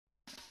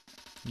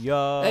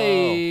Yo.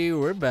 Hey,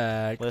 we're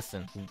back.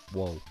 Listen.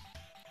 Whoa.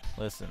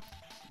 Listen.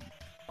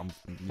 Yeah.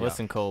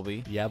 Listen,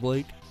 Colby. Yeah,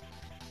 Blake.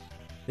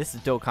 This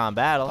is Dokkan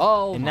Battle.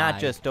 Oh, and not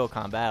just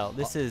Dokkan Battle.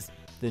 This is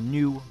the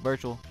new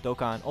Virtual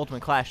Dokkan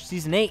Ultimate Clash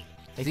Season 8.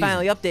 They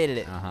finally updated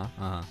it.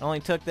 It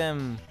only took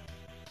them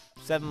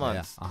 7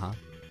 months. Yeah,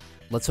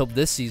 Let's hope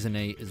this Season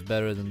 8 is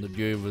better than the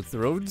Game of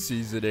Thrones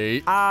Season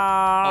 8. Oh,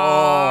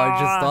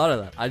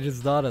 Ah! I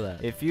just thought of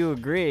that. If you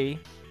agree,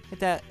 hit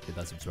that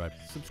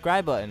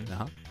subscribe button.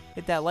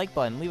 Hit that like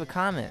button. Leave a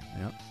comment.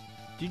 Yep.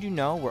 Did you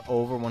know we're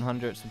over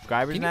 100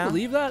 subscribers now? Can you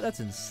believe that?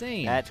 That's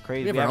insane. That's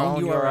crazy. We have our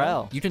own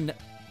URL. URL.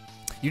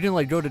 You can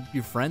like go to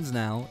your friends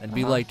now and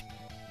be like,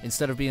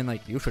 instead of being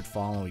like, you should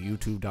follow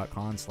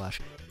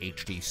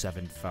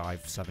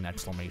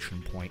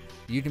youtube.com/HD757!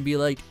 You can be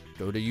like,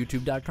 go to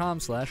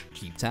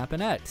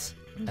youtube.com/KeepTappinX.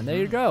 And there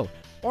you go.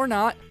 Or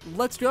not.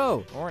 Let's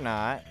go. Or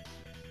not.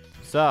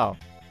 So,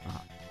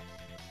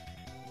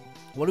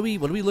 what are we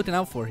looking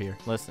out for here?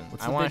 Listen,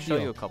 What's I the want big to show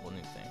deal? you a couple new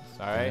things.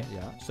 All right.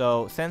 Yeah.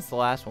 So since the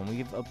last one,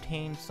 we've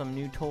obtained some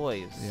new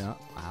toys. Yeah.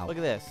 Wow. Look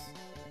at this.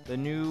 The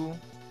new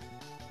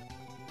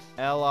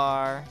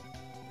LR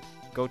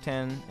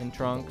Goten and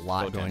Trunks. A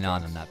lot going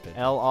on in that bit.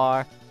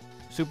 LR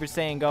Super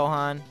Saiyan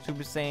Gohan,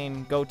 Super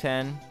Saiyan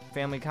Goten,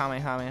 Family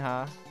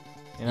Kamehameha.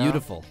 You know?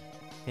 Beautiful.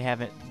 They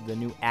have the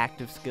new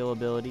active skill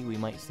ability. We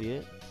might see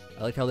it.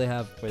 I like how they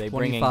have where they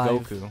bring in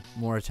 25 Goku.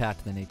 More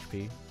attack than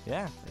HP.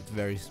 Yeah. It's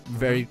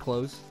very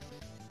close.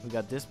 We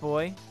got this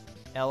boy,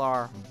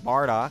 LR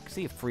Bardock.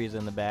 See a Frieza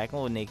in the back. A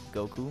little naked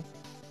Goku.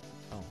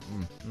 Oh.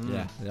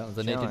 Yeah,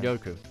 the naked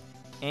Goku.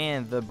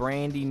 And the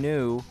brandy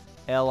new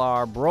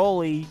LR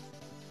Broly.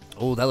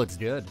 Oh, that looks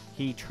good.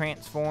 He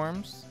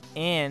transforms,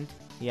 and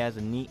he has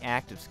a neat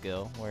active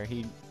skill where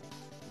he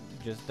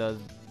just does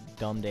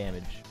dumb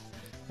damage.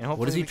 And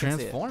what does he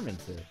transform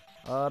into?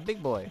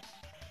 Big boy.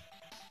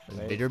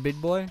 Bigger big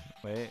boy?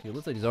 Wait. He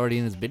looks like he's already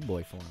in his big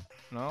boy form.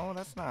 No,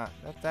 that's not.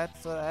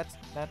 That's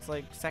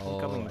like second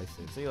coming. I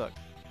see. See, look,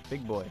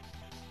 big boy.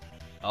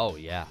 Oh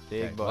yeah.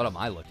 Big boy. What am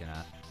I looking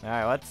at? All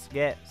right, let's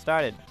get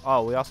started.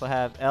 Oh, we also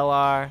have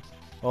LR.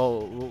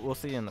 Oh, we'll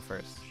see in the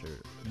first. Sure.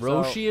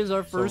 Roshi is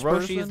our first Roshi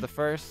person? is the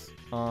first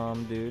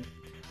dude,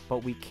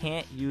 but we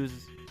can't use.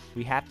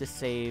 We have to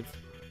save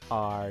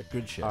our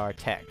our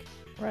tech,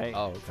 right?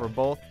 Oh, okay. For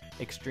both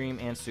extreme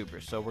and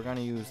super. So we're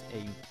gonna use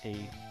a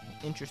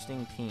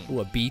interesting team. Ooh,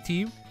 a B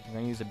team? We're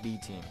gonna use a B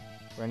team.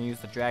 We're gonna use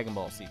the Dragon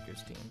Ball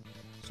Seekers team.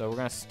 So we're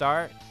gonna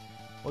start.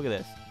 Look at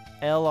this.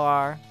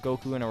 LR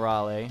Goku and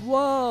Arale.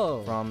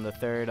 Whoa! From the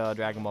third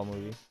Dragon Ball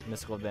movie,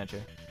 Mystical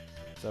Adventure.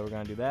 So we're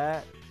gonna do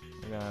that.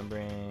 We're gonna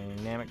bring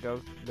Namek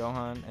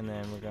Gohan, and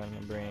then we're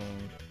gonna bring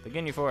the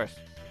Ginyu Force.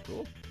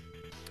 Cool.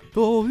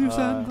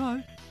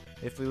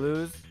 If we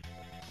lose,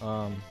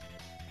 we're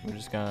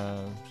just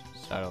gonna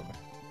start over.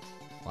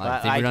 Well, I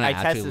think we're gonna I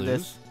actually tested lose.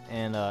 this,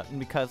 and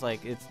because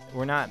like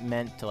we're not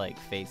meant to like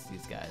face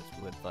these guys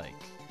with like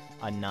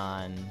a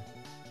non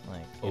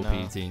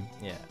OP team.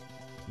 Yeah.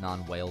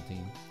 Non-whale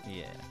team.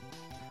 Yeah.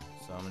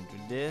 So I'm gonna do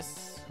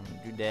this. I'm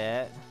gonna do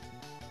that.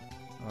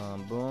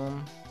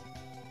 Boom.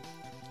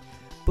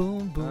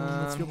 Boom, boom.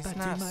 Let's go He's back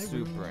not to my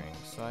room. supering,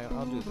 so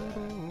I'll do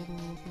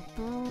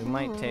that. We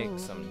might take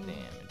some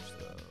damage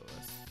though.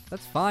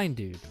 That's fine,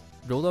 dude.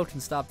 Goldo can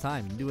stop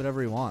time. He can do whatever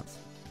he wants.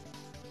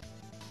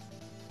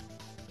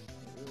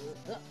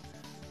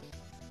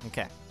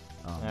 Okay.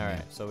 Oh, all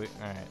right.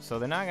 So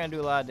they're not gonna do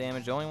a lot of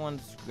damage. The only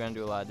ones gonna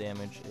do a lot of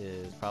damage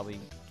is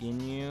probably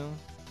Ginyu,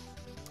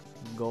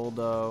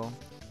 Goldo,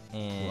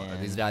 and. Well, are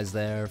these guys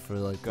there for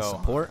like the Gohan.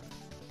 support?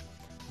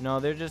 No,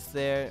 they're just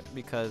there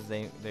because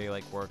they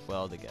like work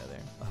well together.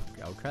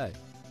 Okay. So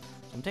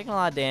I'm taking a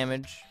lot of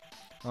damage.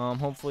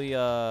 Hopefully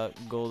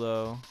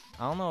Goldo.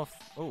 I don't know if.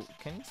 Oh,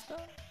 can he stun?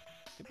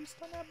 Did we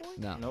stun that boy?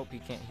 No. Nope, he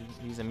can't.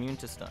 He's immune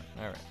to stun.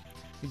 All right.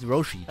 He's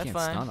Roshi. You That's can't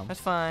fine. stun him. That's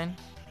fine.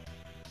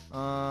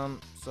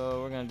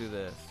 So we're gonna do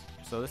this.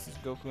 So this is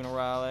Goku and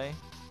Arale.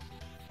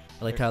 I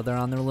like how they're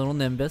on their little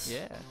Nimbus.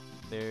 Yeah.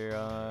 They're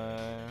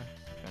gonna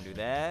do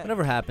that.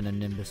 Whatever happened to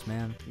Nimbus,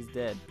 man? He's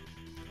dead.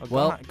 Oh,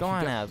 Well,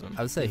 Gohan has him.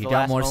 I would say He's he the got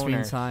last more owner.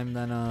 screen time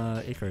than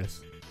Icarus.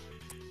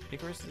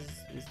 Icarus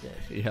is dead.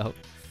 Yep.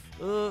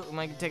 Ooh,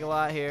 might take a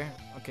lot here.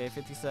 Okay,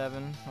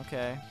 57.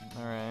 Okay,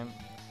 all right.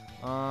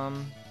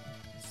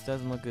 This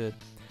doesn't look good.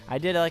 I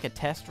did like a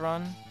test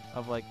run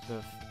of like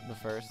the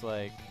first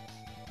like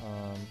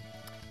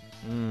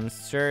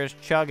sure is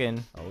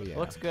chugging. Oh yeah.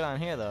 Looks good on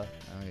here though.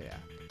 Oh yeah.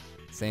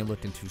 This ain't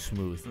looking too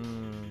smooth.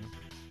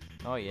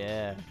 Oh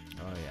yeah.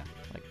 Oh yeah.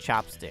 Like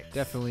chopsticks.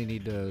 Definitely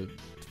need to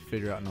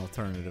figure out an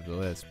alternative to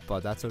this,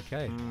 but that's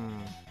okay.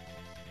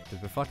 Cause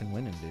we're fucking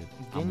winning, dude.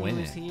 I'm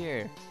winning. Ginyu's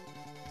here.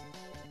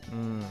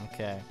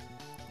 Okay.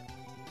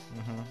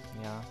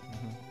 Yeah.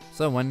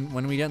 So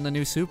when we getting the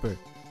new super?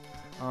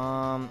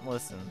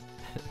 Listen.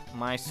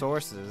 My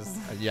sources.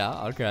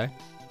 Yeah. Okay.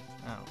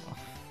 I don't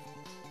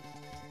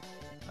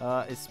know.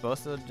 It's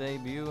supposed to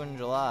debut in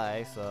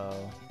July,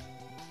 so.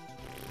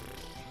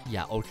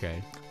 Yeah.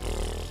 Okay.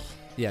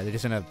 Yeah, they're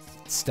just gonna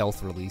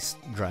stealth release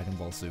Dragon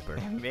Ball Super.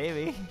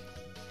 Maybe.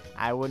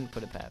 I wouldn't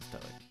put it past Toei.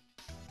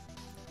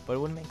 But it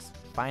wouldn't make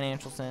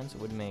financial sense.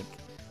 It wouldn't make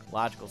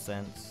logical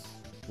sense.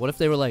 What if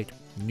they were like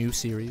new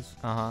series,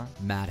 Uh-huh.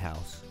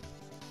 Madhouse?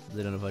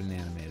 They don't know if I can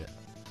animate it.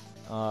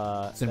 It's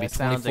gonna be that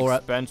sounds 24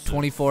 expensive.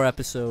 24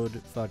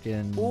 episode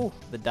fucking Ooh,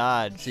 the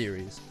Dodge.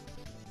 series.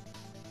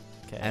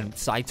 Okay. And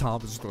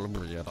Saitama is gonna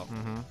bring it up.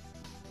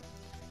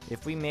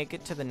 If we make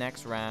it to the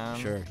next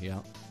round, Sure, yeah.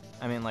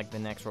 I mean, like the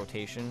next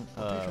rotation,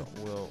 Rotation.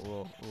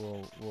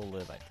 we'll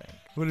live. I think.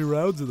 How many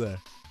rounds are there?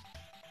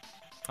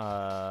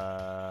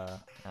 I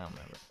don't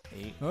remember.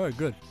 8. All right,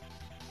 good.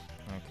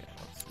 Okay.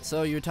 Let's see.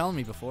 So you were telling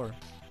me before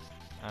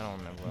I don't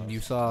remember. What you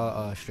else.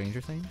 saw Stranger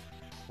Things.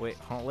 Wait.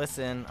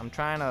 Listen. I'm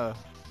trying to.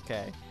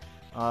 Okay.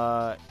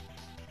 Are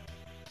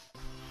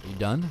you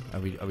done? Are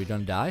we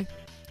done? Die?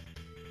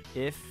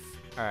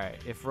 All right.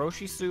 If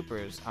Roshi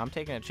supers, I'm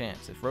taking a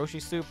chance. If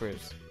Roshi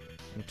supers,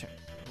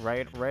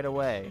 right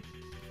away,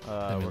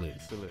 Then we lose.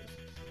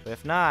 But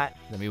if not,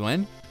 Then we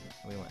win.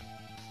 we win.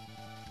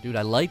 Dude,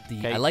 I like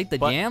the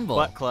gamble.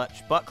 Butt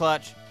clutch.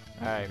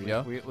 All right,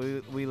 There we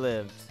we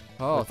lived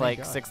with thank like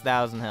God.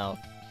 6,000 health.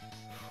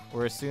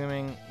 We're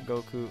assuming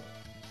Goku.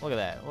 Look at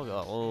that. Look at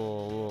that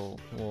little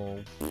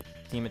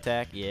team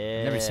attack.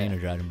 Yeah. Never seen a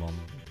Dragon Ball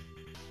movie.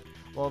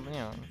 Well, you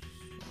know,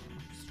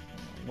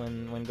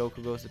 when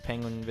Goku goes to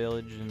Penguin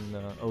Village in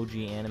the OG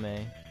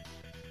anime,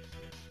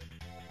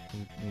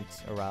 he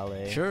meets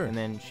Arale. Sure. And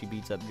then she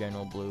beats up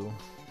General Blue.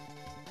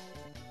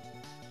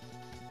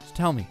 Just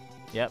tell me.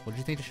 Yep. What did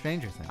you think of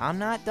Stranger Things? I'm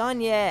not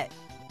done yet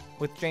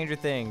with Stranger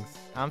Things.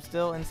 I'm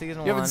still in season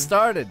 1. You haven't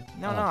started.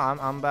 No,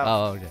 I'm about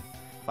Oh, okay.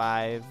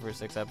 5 or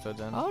 6 episodes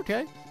in. Oh,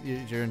 okay.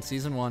 You're in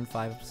season 1,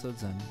 5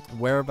 episodes in.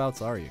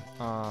 Whereabouts are you?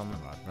 I Um,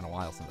 don't know, it's been a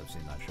while since I've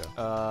seen that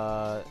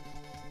show.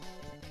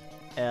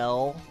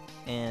 L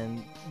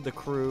and the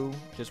crew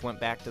just went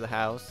back to the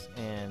house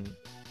and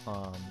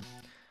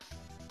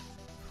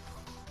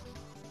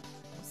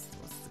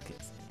what's the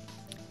kid's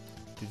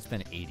Dude, it's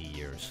been 80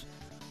 years.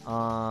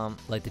 name?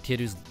 Like the kid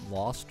who's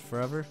lost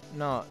forever?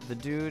 No, the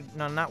dude.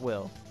 No, not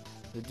Will.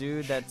 The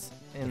dude that's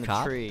in The the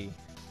cop? tree.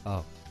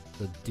 Oh,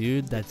 the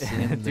dude that's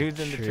in the Dude's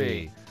tree. in the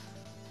tree.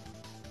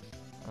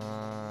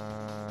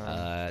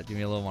 Give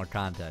me a little more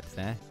context,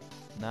 eh?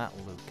 Not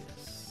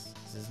Lucas.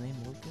 Is his name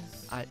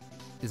Lucas?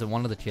 Is it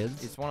one of the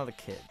kids? It's one of the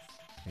kids.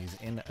 He's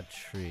in a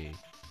tree.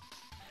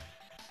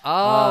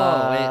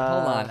 Oh,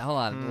 wait, hold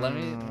on. Let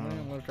me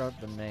look up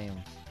the name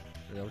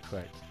real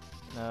quick.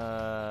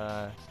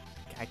 I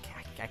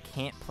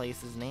can't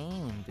place his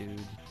name, dude.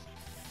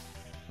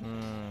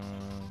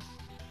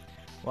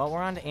 Well,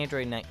 we're on to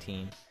Android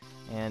 19,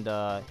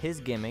 and his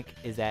gimmick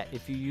is that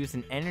if you use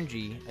an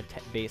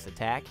energy-based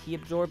attack, he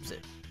absorbs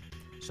it.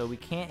 So we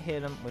can't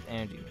hit him with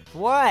energy.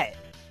 What?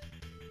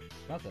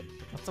 Nothing.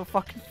 That's so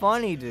fucking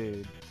funny,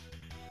 dude.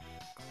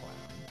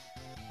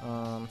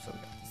 Clown. So we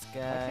got this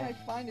guy.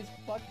 find his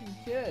fucking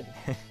kid?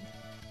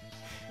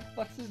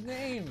 What's his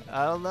name?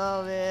 I don't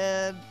know,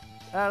 man.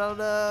 I don't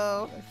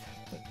know.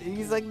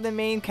 He's like the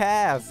main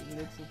cast.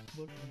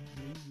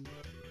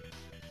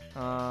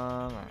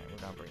 Alright, we're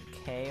gonna bring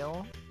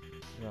Kale.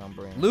 We're gonna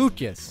bring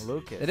Lucas.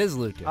 Lucas. It is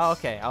Lucas. Oh,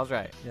 okay. I was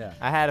right. Yeah.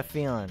 I had a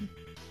feeling.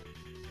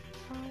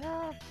 I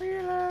got a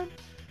feeling.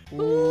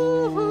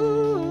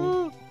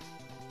 Woo-hoo.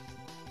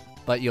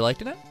 But you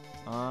liked it?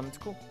 It's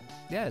cool.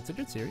 Yeah, it's a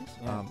good series.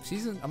 Yeah.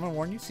 I'm gonna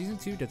warn you, season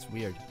 2 gets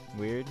weird.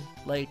 Weird.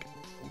 Like,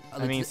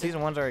 I mean,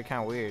 season 1's already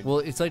kind of weird. well,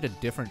 it's like a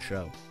different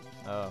show.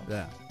 Oh.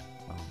 Yeah.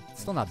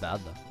 It's still not bad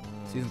though.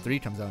 Season 3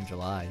 comes out in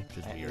July,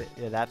 which is weird.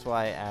 Yeah, that's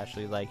why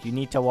Ashley's like, you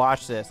need to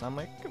watch this. I'm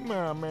like, come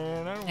on,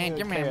 man. I don't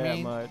really care that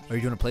much. Are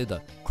you gonna play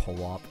the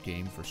co-op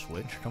game for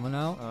Switch coming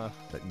out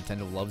that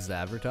Nintendo loves to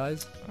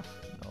advertise?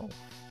 No.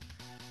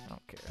 I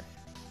don't care.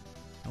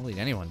 I don't think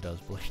anyone does,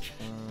 Blake.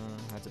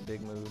 That's a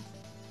big move.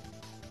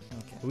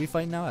 Okay. Are we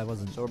fighting now? I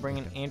wasn't. So we're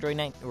bringing okay. Android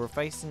 19. We're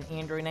facing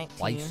Android 19.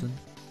 Lyson.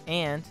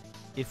 And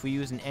if we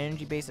use an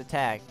energy-based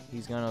attack,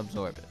 he's gonna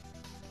absorb it.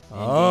 and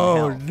gain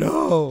Oh health.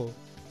 no!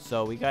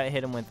 So we gotta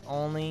hit him with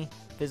only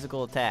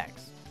physical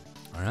attacks,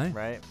 All right.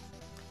 right?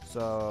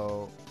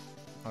 So,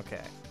 okay,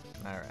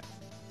 all right.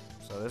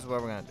 So this is what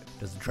we're gonna do.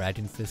 Does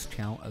Dragon Fist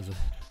count as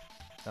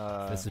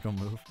a physical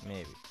move?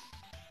 Maybe.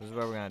 This is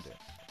what we're gonna do.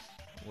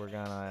 We're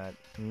gonna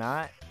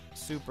not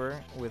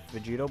super with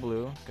Vegito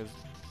Blue because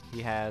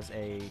he has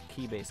a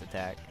key-based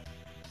attack.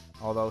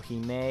 Although he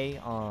may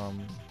what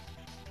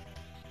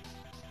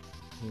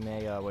do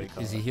you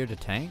call it? Is he here to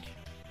tank?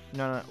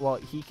 No. Well,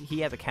 he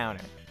has a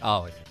counter.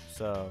 Oh.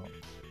 So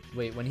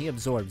Wait, when he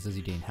absorbs, does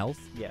he gain health?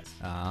 yes.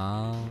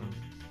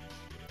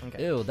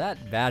 Okay. Ew,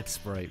 that bad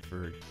sprite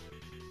for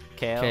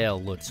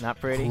Kale. looks Not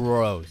pretty.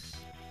 gross.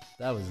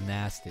 That was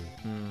nasty.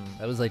 Mm.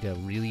 That was like a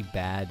really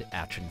bad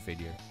action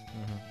figure.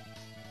 Mm-hmm.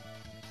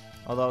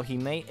 Although he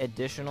may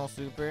additional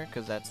super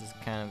because that's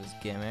kind of his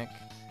gimmick.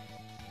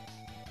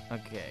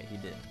 Okay, he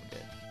did.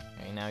 Good.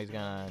 Okay, now he's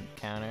gonna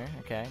counter.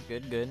 Okay,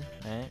 good.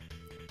 Alright.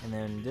 And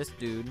then this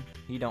dude,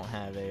 he don't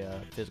have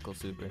a physical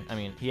super. I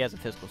mean, he has a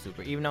physical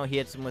super. Even though he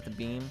hits him with a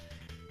beam,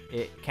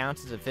 it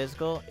counts as a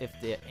physical if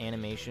the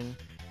animation,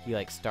 he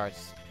like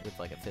starts with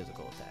like a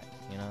physical attack.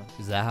 you know?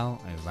 Is that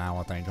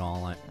what they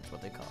call it? That's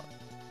what they call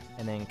it.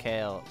 And then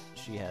Kale,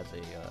 she has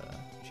a,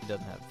 she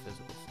doesn't have a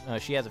physical,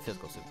 she has a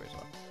physical super as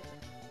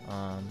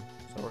well.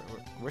 So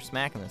we're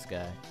smacking this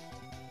guy.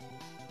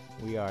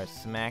 We are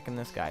smacking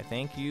this guy.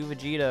 Thank you,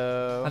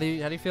 Vegito. How do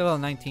you feel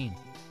about 19?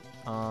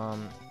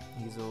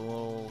 He's a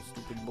little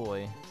stupid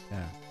boy.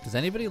 Yeah. Does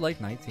anybody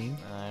like 19?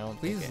 I don't.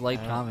 Please like,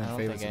 comment,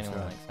 favorite, subscribe. I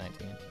don't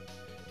think anyone likes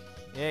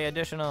 19. Yay,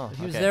 additional.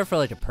 He was there for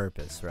like a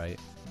purpose, right?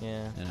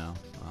 Yeah. You know.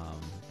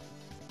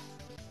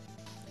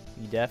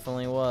 He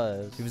definitely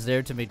was. He was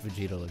there to make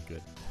Vegeta look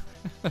good.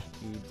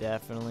 He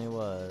definitely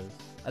was.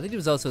 I think he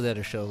was also there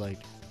to show like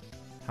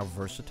how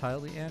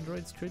versatile the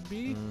androids could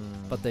be,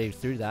 but they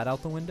threw that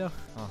out the window.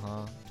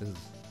 Because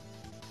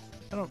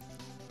I don't.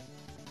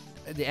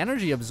 The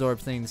energy absorb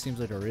thing seems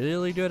like a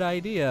really good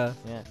idea.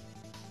 Yeah.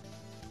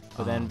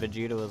 But then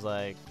Vegeta was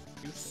like,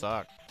 "You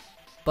suck."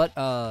 But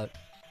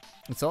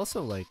it's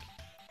also like,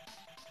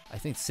 I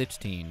think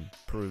 16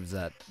 proves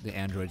that the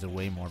androids are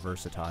way more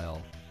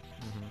versatile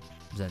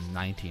than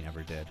 19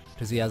 ever did.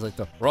 Because he has like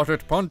the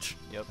rocket punch.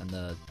 Yep. And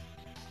the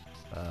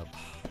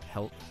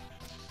help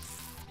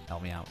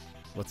me out.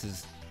 What's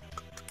his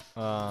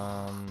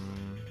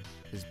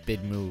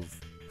big move?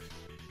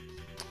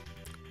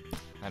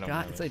 I don't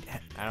God, remember. it's like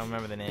I don't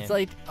remember the name. It's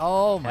like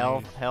Hell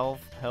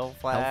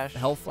Flash.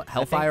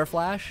 Hellfire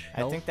Flash.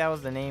 I think that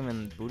was the name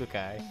in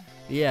Budokai.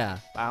 Yeah.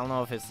 I don't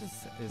know if it's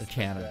the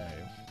canon.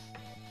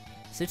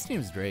 16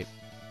 was great.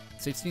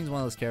 16 is one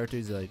of those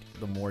characters that, like,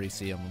 the more you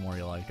see him, the more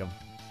you like him,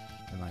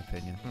 in my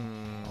opinion.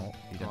 Oh,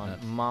 you did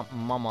that.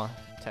 Mama,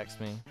 text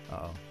me.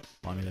 Uh-oh.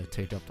 Want me to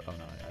take up the... Oh,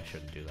 no, I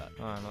shouldn't do that.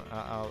 Oh, no,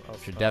 I'll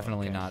should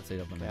definitely not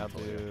take up the okay,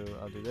 mantle.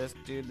 I'll do this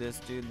dude, this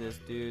dude, this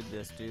dude,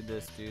 this dude,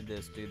 this dude,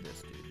 this dude,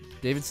 this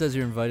dude. David says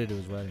you're invited to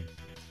his wedding.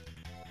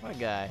 What a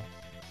guy.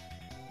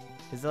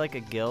 Is it like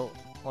a guilt,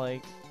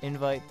 like,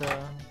 invite,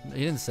 though?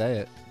 He didn't say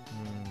it,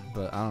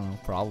 but I don't know,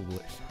 probably.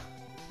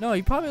 No,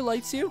 he probably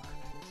likes you.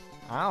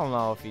 I don't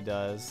know if he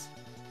does.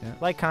 Yeah.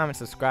 Like, comment,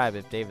 subscribe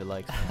if David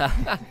likes me.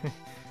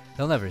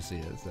 He'll never see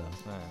it, so.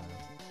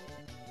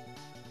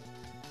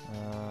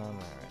 Alright,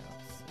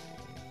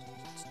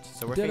 let's see.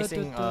 So we're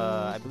facing,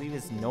 I believe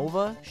it's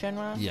Nova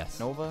Shenron? Yes.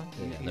 Nova?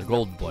 Yeah, the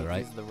gold boy,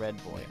 right? He's the red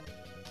boy.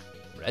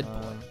 Yeah. Red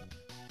boy?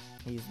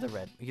 He's the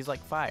red. He's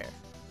like fire.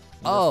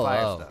 He does fire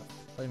stuff.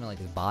 I thought you meant like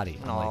his body.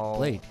 I'm No. like,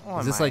 Blade. Oh,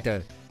 Is this like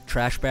the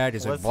trash bag?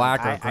 Is it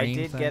black or green?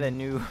 I did get a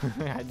new,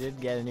 I did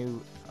get a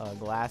new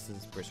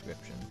glasses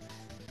prescription,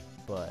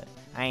 but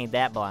I ain't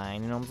that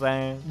blind. You know what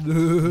I'm saying? You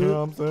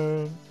know what I'm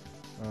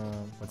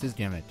saying? What's his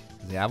gimmick?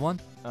 Does he have one?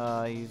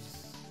 He's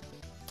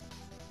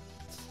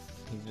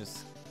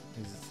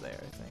just there.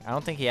 I think. I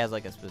don't think he has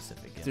like a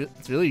specific gimmick.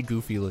 It's really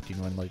goofy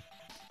looking when like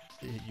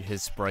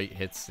his sprite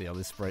hits the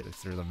other sprite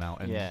through the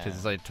mountain. Yeah. Because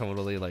it's like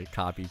totally like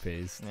copy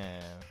paste.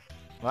 Yeah.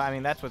 Well, I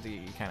mean that's what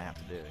you kind of have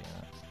to do, you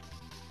know.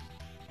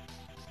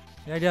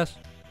 Yeah, I guess.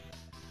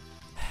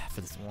 For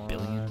this $1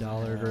 billion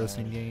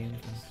grossing game.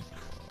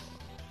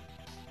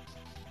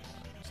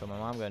 So my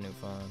mom got a new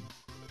phone.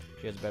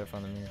 She has a better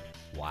phone than me.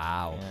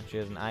 Wow. Yeah, she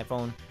has an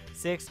iPhone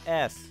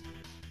 6S.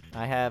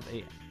 I have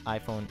a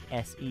iPhone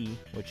SE,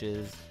 which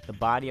is the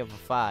body of a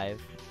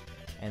 5,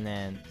 and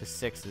then the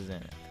 6 is in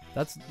it.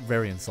 That's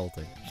very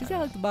insulting. She's got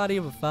like the body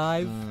of a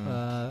 5.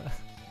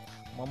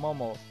 My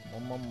mama's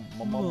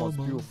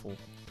beautiful.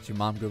 Is your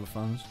mom good with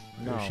phones?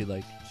 No. Or is she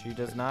like... She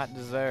does not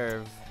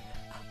deserve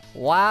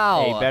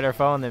Wow. a better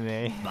phone than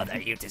me.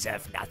 Mother, you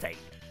deserve nothing.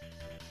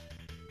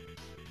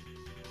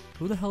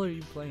 Who the hell are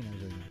you playing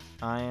as right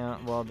now? I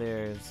am. Well,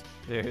 there's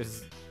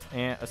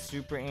a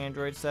Super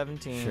Android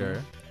 17. Sure.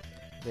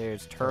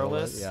 There's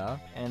Turles. Yeah.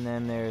 And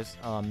then there's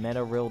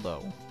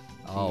Metarildo.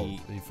 Oh,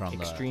 from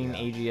Extreme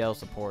AGL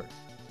support.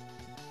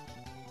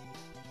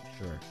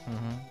 Sure.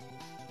 Mm-hmm.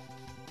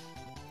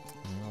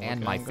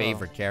 And my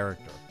favorite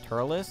character.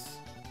 Turles?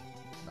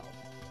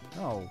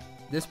 No.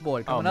 This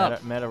boy coming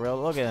up.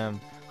 Metarildo. Look at him.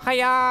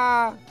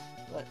 Hiya!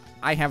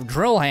 I have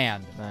drill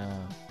hand.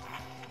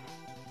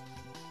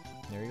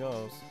 There he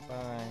goes.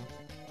 Bye.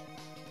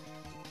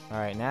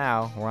 Alright,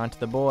 now we're on to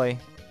the boy.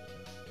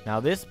 Now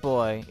this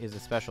boy is a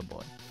special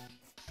boy.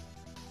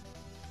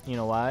 You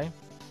know why?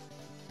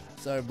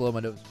 Sorry, blow my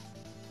nose.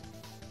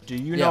 Do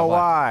you know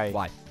why?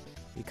 Why?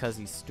 Because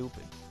he's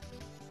stupid.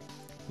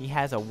 He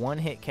has a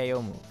one-hit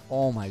KO move.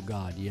 Oh my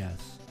god,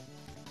 yes.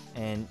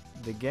 And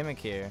the gimmick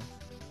here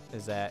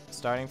is that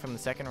starting from the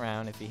second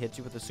round, if he hits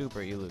you with a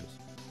super, you lose.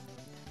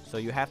 So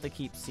you have to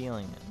keep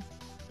sealing him.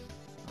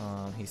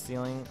 He's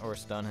sealing or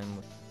stun him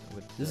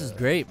with this is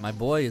great. My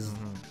boy is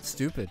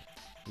stupid.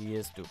 He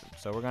is stupid.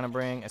 So we're going to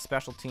bring a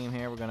special team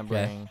here. We're going to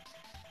bring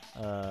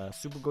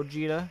Super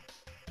Gogeta.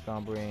 We're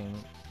going to bring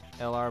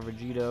LR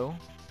Vegito.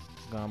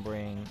 We're going to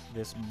bring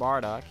this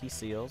Bardock. He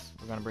seals.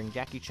 We're going to bring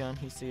Jackie Chun.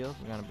 He seals.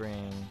 We're going to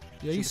bring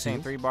Super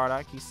Saiyan 3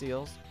 Bardock. He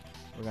seals.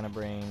 We're going to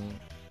bring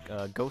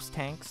Ghost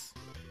Tanks.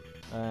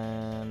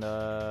 And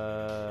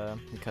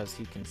because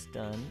he can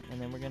stun.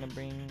 And then we're going to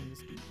bring this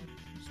dude.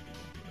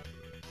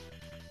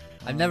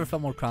 I've never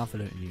felt more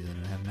confident in you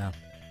than I have now.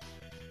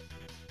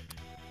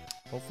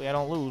 Hopefully I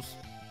don't lose.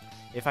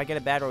 if I get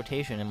a bad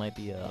rotation, it might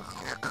be a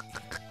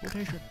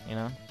rotation. You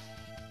know.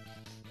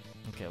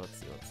 Okay, let's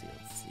see.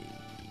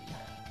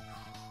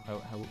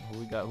 Who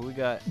we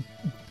got?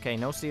 Okay,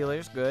 no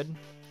sealers. Good.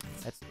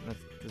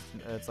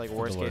 That's like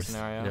worst case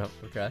scenario. Yep.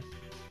 Okay.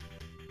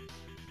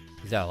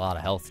 He's got a lot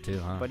of health too,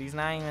 huh? But he's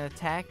not even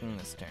attacking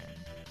this turn.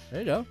 There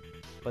you go.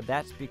 But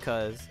that's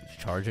because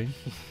he's charging.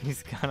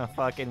 He's gonna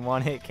fucking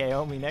one-hit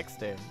KO me next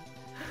turn.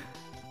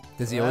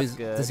 Does he always?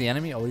 Does the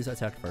enemy always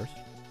attack first?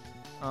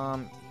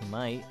 He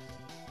might.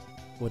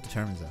 What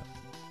determines that?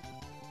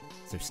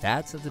 Is there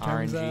stats that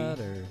determines that,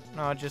 or?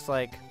 No, just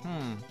like,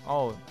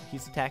 oh,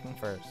 he's attacking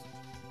first.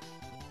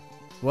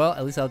 Well,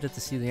 at least I'll get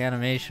to see the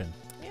animation.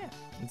 Yeah,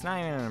 it's not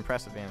even an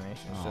impressive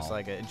animation. It's just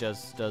like it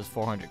just does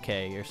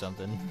 400k or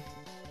something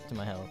to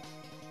my health.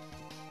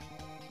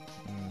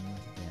 Yeah,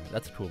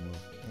 that's a cool move.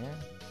 Yeah.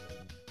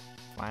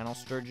 Final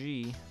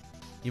Sturgy.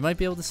 You might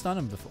be able to stun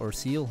him or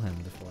seal him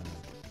before.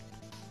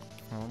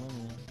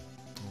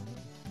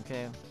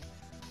 Okay.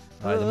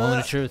 Alright, the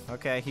moment of truth.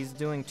 Okay, he's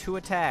doing 2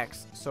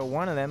 attacks, so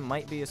one of them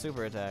might be a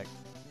super attack.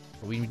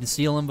 But we can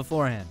seal him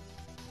beforehand.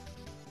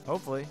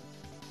 Hopefully.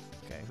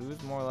 Okay,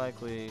 who's more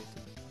likely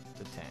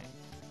to tank?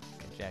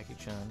 Okay, Jackie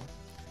Chun.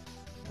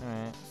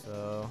 Alright,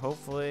 so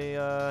hopefully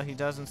he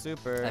doesn't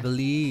super. I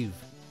believe.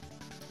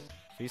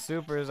 If he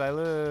supers, I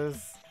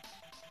lose.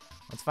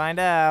 Let's find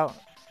out.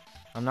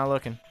 I'm not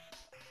looking.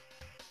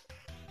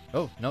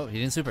 Oh, no, he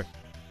didn't super.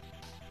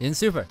 He didn't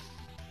super.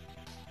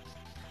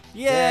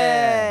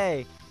 Yay!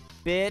 Yeah.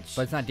 Bitch.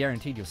 But it's not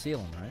guaranteed you'll seal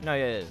him, right? No,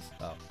 yeah, it is.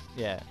 Oh.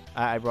 Yeah,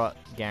 I brought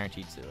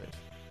guaranteed sealers.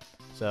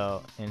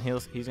 So, and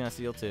he's gonna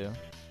seal too.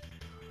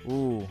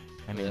 Ooh,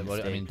 I made a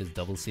mistake. I mean, does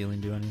double sealing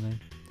do anything?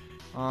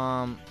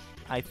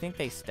 I think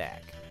they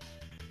stack.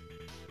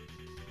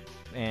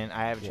 And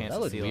I have a chance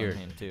to seal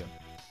him too.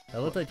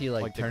 That looked like he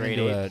like turned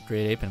into a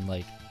great ape and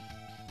like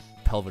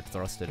pelvic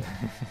thrusted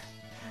him.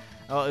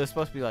 Oh, it was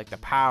supposed to be like the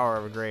power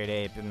of a great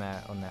ape in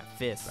that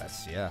fist.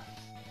 That's, yeah.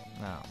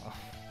 No.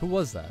 Who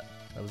was that?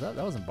 That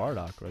wasn't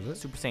Bardock, was it?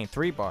 Super Saiyan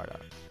 3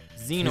 Bardock.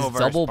 Xenoverse His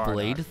double Bardock.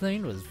 blade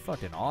thing was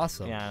fucking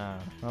awesome. Yeah, I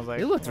know. I was like,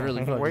 it looked really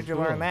fucking where'd you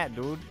cool. learn that,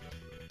 dude?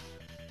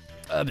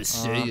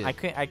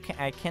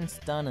 I can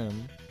stun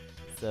him.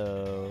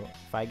 So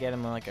if I get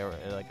him like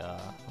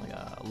a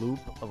loop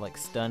of like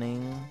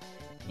stunning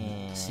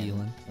and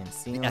sealing,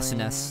 the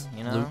SNS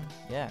you know, loop.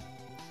 Yeah.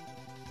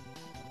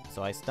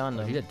 So I stunned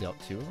him. He got dealt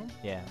 2 of them.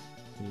 Yeah.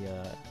 He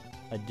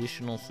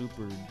additional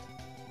supered.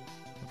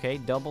 Okay,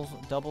 double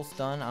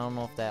stun. I don't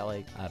know if that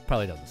like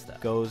probably doesn't stack.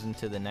 Goes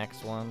into the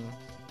next one.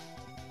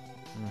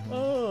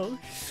 Oh,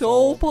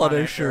 Soul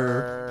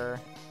Punisher.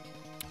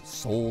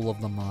 Soul of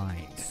the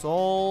mind.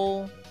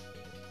 Soul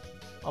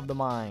of the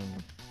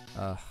mind.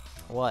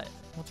 What?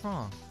 What's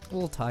wrong? A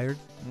little tired.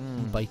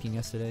 Biking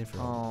yesterday for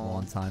a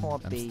long time. I'm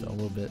still a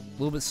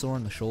little bit sore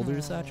in the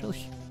shoulders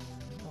actually.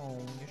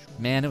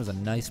 Man, it was a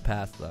nice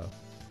path though.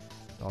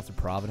 All through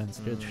Providence.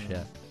 Good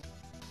shit.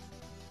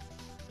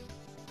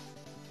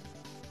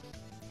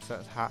 So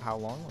how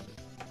long was it?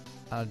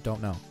 I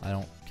don't know. I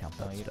don't count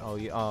that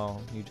stuff.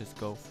 You just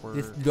go for.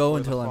 Just go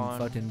until I'm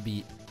fucking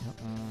beat. Yep.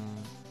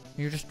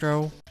 You just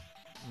throw.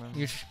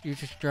 You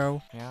just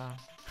throw. Yeah.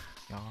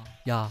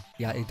 Yeah,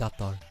 it got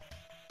there.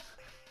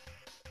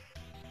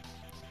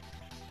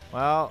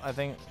 Well, I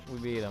think we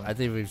beat him. I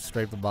think we've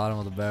scraped the bottom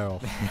of the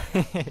barrel.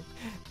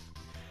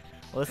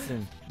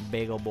 Listen,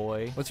 bagel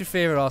boy. What's your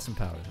favorite awesome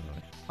powers?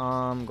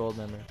 Gold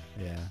member.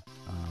 Yeah.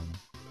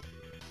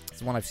 It's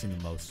the one I've seen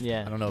the most.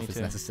 Yeah. I don't know if it's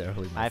too.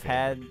 necessarily my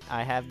favorite.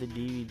 I have the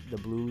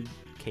blue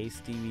case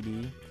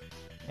DVD,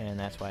 and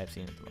that's why I've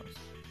seen it the most.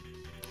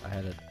 I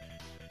had it.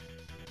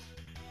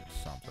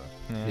 Something.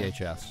 Yeah.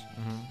 VHS.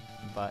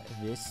 But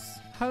this.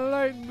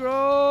 Highlight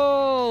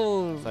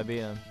goals. So I beat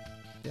him.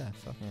 Yeah.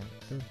 So yeah.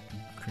 Dude,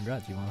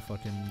 congrats. You want a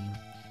fucking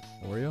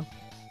Oreo?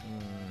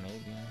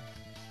 Maybe.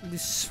 The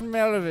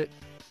smell of it,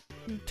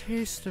 the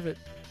taste of it.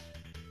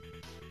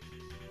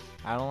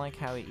 I don't like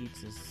how he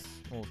eats his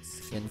little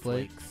skin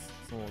flakes.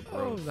 It's a little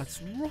gross. Oh,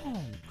 that's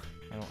wrong.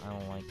 I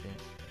don't like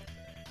it.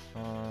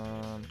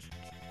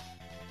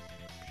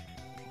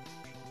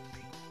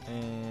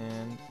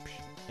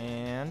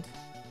 And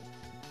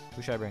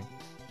who should I bring?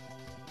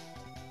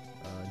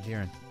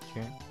 Jiren.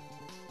 Jiren.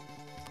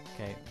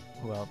 Okay.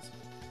 Who else?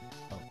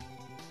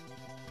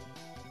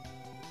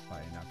 Why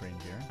are you not bringing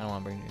Jiren? I don't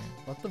want to bring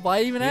Jiren.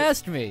 Why even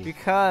asked me?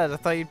 Because I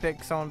thought you'd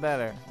pick someone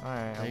better. All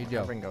right. There you go.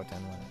 I'll bring Goten.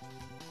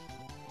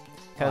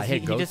 Because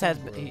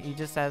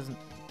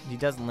he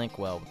doesn't link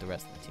well with the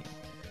rest of the team.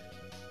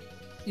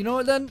 You know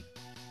what then?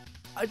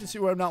 I just see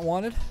where I'm not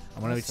wanted. I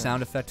want to make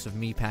sound effects of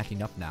me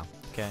packing up now.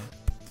 Okay.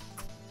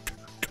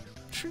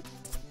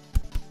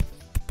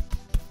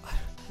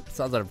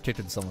 Sounds like I'm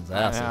kicking someone's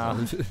ass.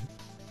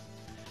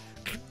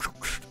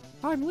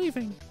 I'm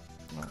leaving.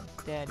 Oh,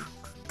 Daddy.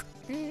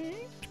 Yeah,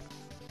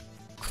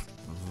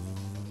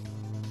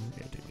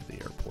 take me to the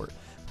airport.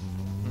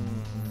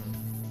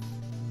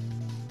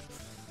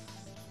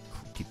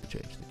 Keep the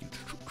change.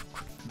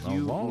 Do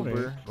you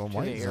Uber to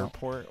the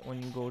airport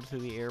when you go to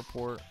the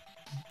airport?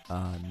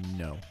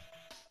 No.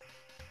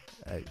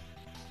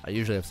 I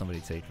usually have somebody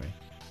take me.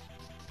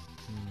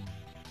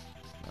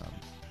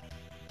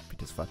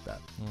 Because fuck that.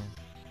 Yeah.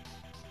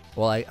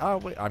 Well,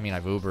 I mean,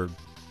 I've Ubered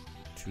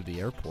to the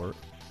airport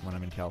when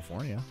I'm in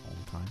California all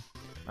the time.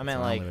 I meant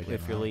So like only way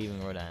if to you're get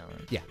leaving Rhode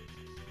Island. Yeah.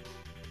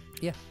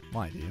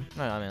 Why do you?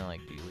 No, I mean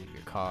like, do you leave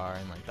your car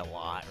in like the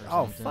lot or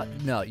Oh, something? fuck.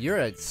 No, you're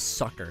a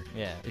sucker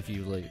Yeah. if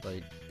you like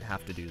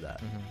have to do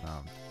that.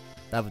 Mhm.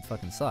 That would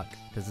fucking suck.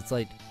 Because it's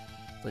like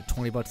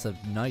 $20 a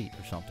night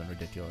or something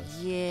ridiculous.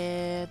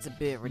 Yeah, it's a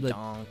bit Like-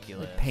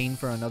 ridiculous. Like paying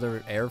for another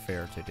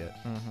airfare ticket.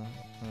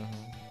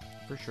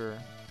 For sure.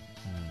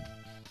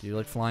 Do you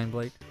like flying,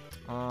 Blake?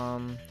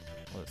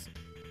 Listen,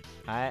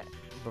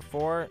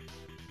 before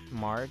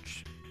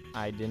March,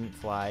 I didn't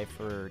fly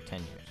for 10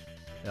 years.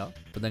 Yeah.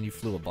 But then you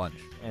flew a bunch.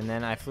 And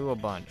then I flew a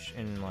bunch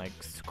in like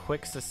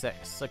quick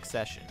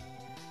succession.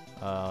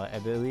 I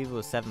believe it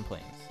was 7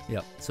 planes.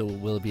 Yep. So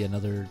will it be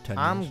another 10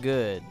 I'm years?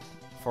 good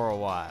for a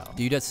while.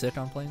 Do you get sick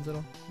on planes at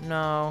all?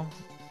 No.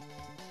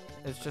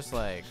 It's just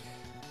like,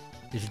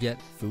 Did you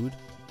get food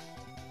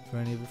for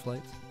any of your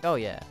flights? oh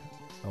yeah,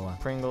 Oh, wow.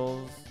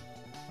 Pringles.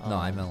 No,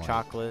 I meant like-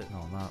 chocolate.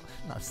 No,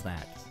 not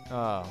snacks.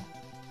 Oh.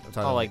 I'm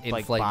talking Oh, like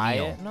in-flight buy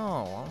meal. it?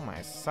 No, oh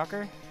my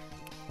sucker.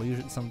 Well,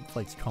 usually some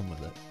flights come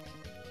with it.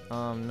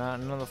 None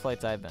of the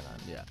flights I've been on.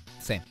 Yeah.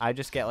 Same. I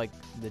just get like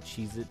the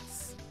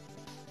Cheez-Its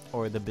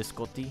or the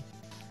biscotti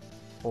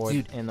or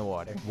Dude. in the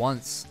water.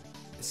 Once,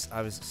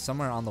 I was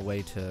somewhere on the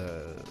way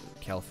to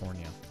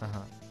California.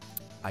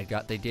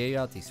 They gave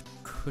out these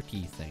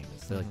cookie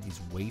things. They're like these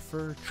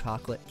wafer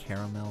chocolate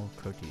caramel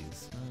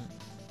cookies.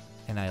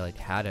 And I like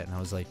had it and I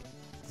was like,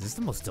 this is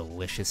the most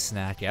delicious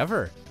snack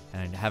ever.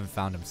 And I haven't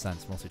found them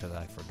since, mostly because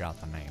I forgot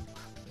the name.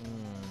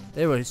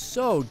 They were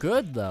so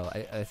good though.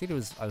 I think I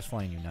was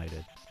flying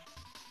United.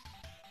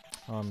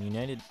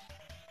 United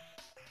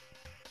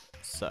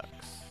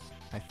sucks,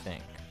 I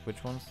think.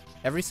 Which ones?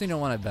 Every single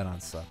one I've been on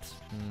sucks.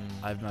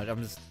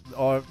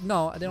 Mm.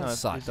 No, they don't No,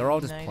 suck. is They're it all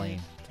just United?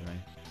 plain to me.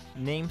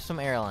 Name some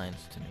airlines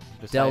to me.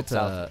 besides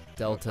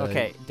Delta.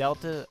 Okay,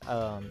 Delta's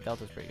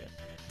pretty good.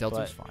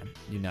 Delta's but fine.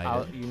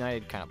 United.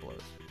 United kind of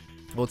blows.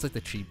 Well, it's like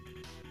the cheap.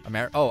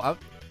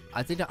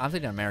 I think I'm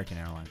thinking American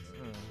Airlines.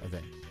 I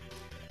think.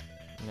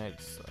 United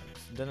sucks.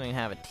 It doesn't even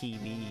have a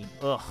TV.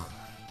 Ugh.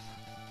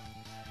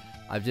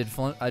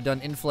 I've done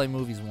in-flight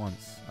movies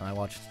once, and I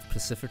watched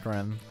Pacific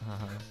Rim,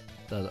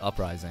 The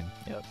Uprising.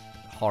 Yep.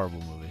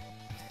 Horrible movie.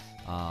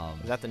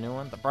 Is that the new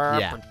one?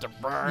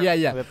 Yeah.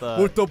 Yeah.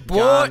 With the boy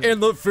John-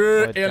 and the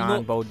fear with and John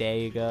the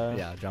Bodega.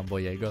 yeah, John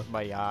Boyega.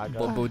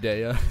 Boyega.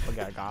 Bodega.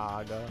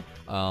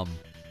 Boyega.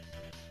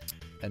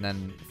 And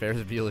then Ferris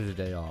Bueller's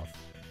Day Off.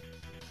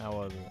 How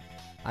was it?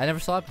 I never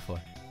saw it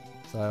before,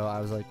 so I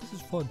was like, this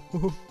is fun.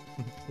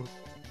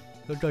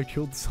 That guy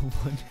killed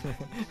someone.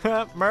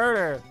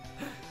 Murder.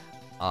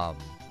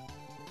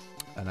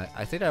 And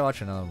I think I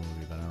watched another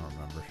movie, but I don't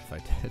remember if I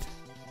did.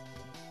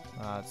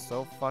 It's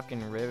so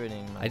fucking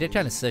riveting. I did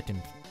kind of sick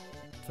in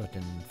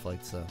fucking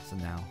flights though, so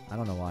now I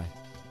don't know why.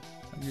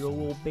 You're a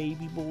little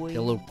baby boy. Get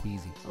a little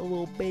queasy. A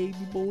little baby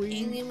boy.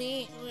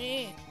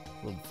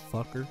 Little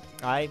fucker.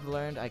 I've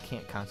learned I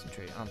can't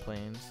concentrate on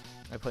planes.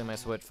 I play my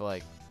Switch for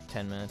like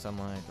 10 minutes. I'm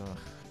like, ugh,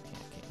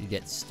 can't. You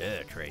get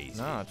stir crazy.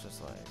 No, it's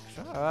just like,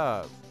 shut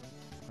up.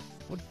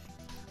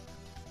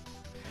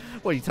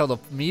 What, you tell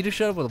me to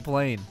shut up with a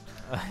plane?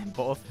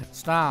 Both.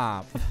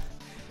 Stop.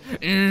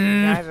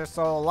 You guys are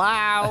so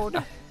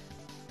loud.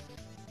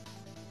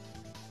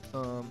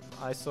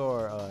 I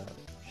saw,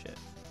 shit.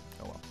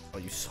 Oh well. Oh,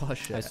 you saw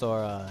shit.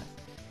 I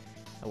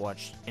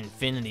watched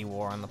Infinity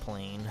War on the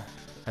plane.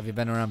 Have you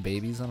been around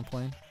babies on a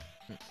plane?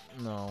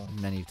 No.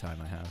 Many times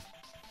I have.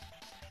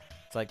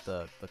 It's like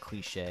the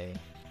cliche.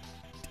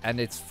 And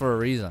it's for a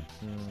reason.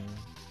 Mm.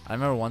 I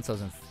remember once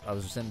I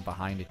was sitting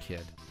behind a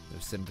kid. It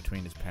was sitting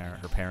between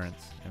her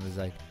parents, and it was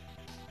like,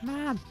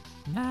 Mom,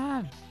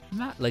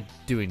 like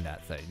doing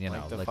that thing, you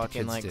Like know, the like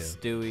fucking the kids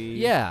like do. Stewie.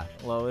 Yeah.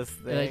 Lois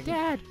thing. They're like,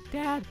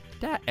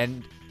 Dad,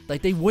 and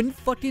like they wouldn't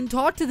fucking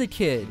talk to the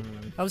kid.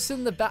 I was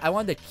sitting in the back. I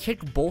wanted to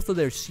kick both of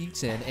their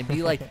seats in and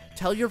be like,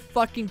 tell your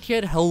fucking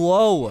kid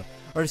hello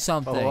or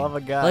something. For the love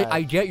of God. Like,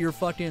 I get you're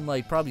fucking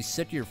like probably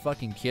sick of your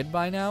fucking kid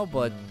by now,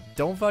 but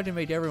don't fucking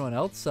make everyone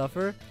else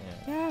suffer.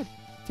 Yeah.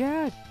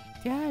 Dad.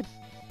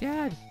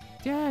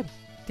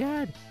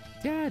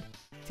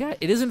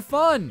 It isn't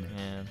fun.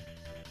 Yeah.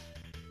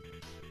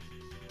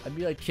 I'd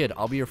be like, kid,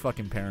 I'll be your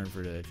fucking parent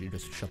for today if you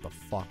just shut the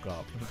fuck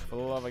up. For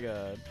the love of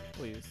God.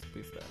 Please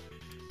stop.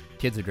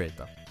 Kids are great,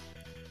 though.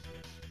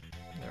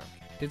 They're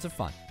Kids are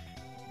fun.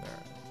 okay.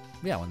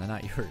 Yeah, when they're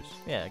not yours.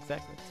 Yeah,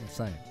 exactly. It's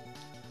exciting.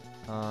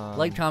 Um,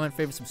 Like, comment,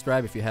 favorite,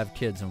 subscribe if you have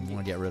kids and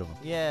want to get rid of them.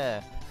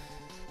 Yeah.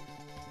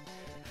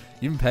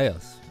 You can pay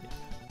us.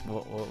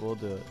 We'll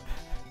do it.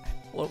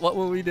 What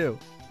will we do?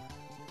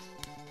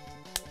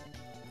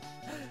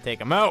 Take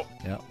them out.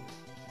 Yep.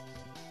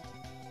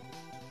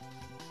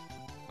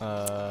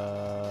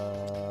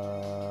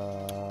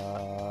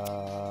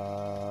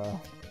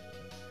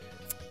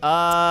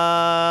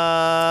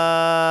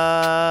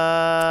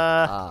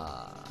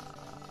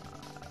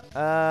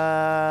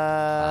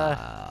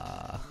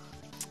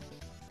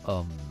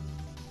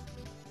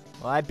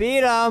 Well, I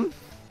beat him.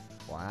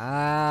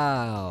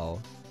 Wow.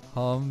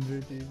 Bum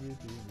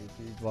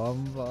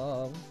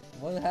bum.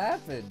 What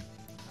happened?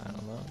 I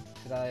don't know.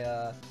 Should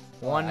I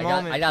One I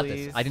moment, got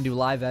please. this. I can do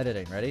live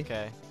editing. Ready?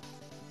 Okay.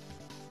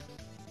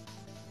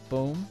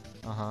 Boom.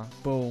 Uh-huh.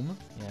 Boom.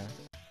 Yeah.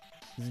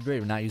 This is great.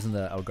 We're not using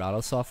the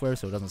Elgato software,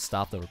 so it doesn't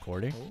stop the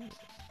recording. Ooh.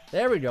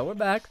 There we go. We're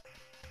back.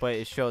 But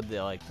it showed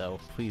the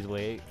please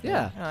wait.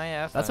 Yeah. Oh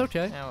yeah. That's fine.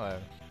 okay. Yeah,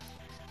 whatever.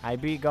 I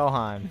beat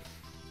Gohan.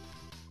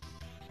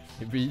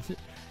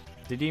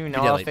 Did you even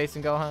know I was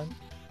facing Gohan?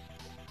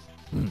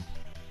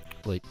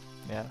 Like,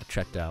 Yeah. I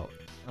checked out.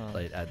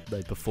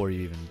 Like before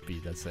you even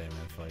beat that same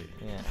fight.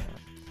 Yeah.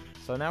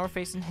 So now we're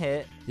facing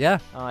Hit. Yeah.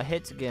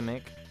 Hit's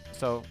gimmick.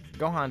 So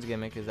Gohan's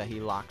gimmick is that he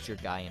locks your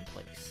guy in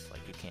place,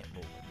 like you can't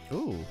move him.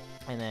 Ooh.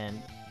 And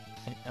then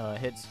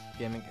Hit's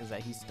gimmick is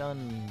that he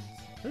stuns.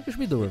 I think it should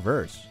be the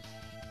reverse.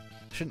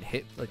 Shouldn't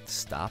Hit like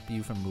stop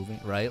you from moving,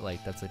 right?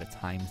 Like that's like a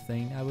time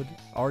thing, I would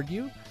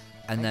argue.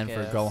 And I then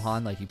guess. for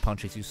Gohan, like he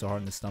punches you so hard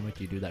in the stomach,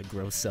 you do that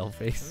gross cell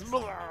face.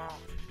 I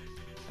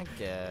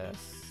guess.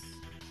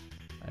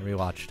 I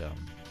rewatched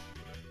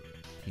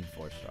Team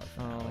 4-Star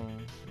finale.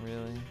 Oh,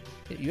 really?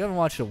 You haven't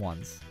watched it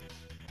once.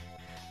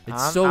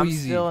 It's I'm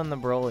easy. still in the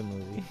Broly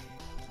movie.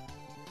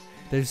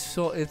 It's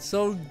so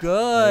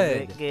good.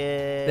 Is it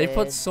good? They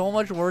put so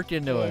much work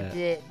into Is it.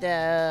 it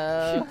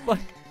though?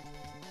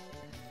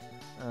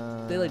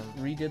 They like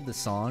redid the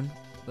song,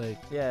 like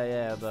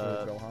yeah, for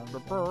the Gohan.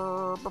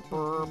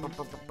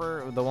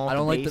 the one with I don't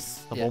the like bass,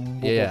 the the boom,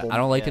 boom, yeah. boom, I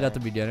don't like it yeah. at the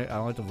beginning. I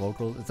don't like the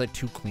vocal. It's like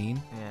too clean.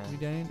 Yeah.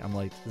 Beginning. I'm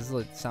like, this is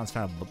like sounds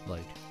kind of like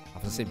I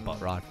was gonna say butt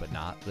rock, but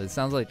not. But it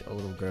sounds like a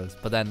little gross.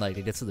 But then like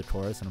it gets to the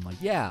chorus, and I'm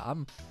like, yeah,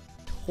 I'm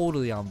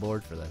totally on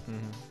board for that.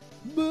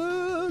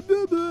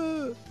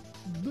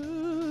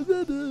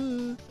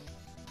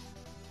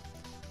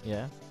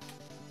 Yeah. Yeah,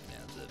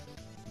 that's it.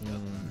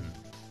 So-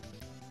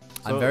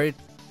 I'm very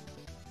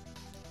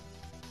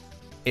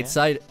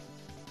excited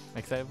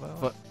Excited about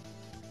what?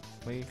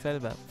 What are you excited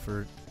about?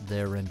 for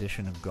their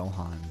rendition of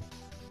Gohan,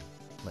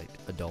 like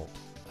adult.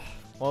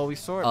 Well, we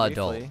saw it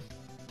Adult. briefly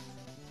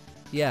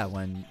Yeah,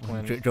 when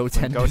when Goten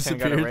Goten got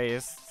disappeared.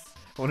 erased.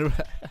 I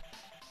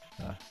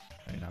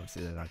mean,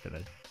 obviously they're not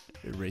gonna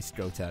erase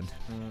Goten.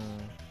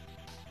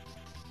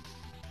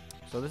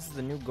 So this is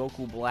the new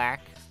Goku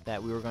Black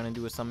that we were gonna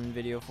do a summon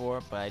video for,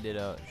 but I did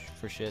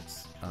for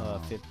shits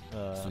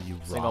So you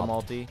single robbed-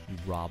 multi. You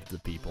robbed the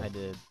people. I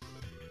did.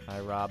 I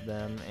robbed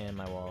them and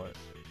my wallet.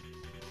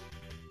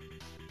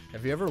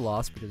 Have you ever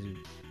lost because you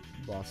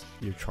lost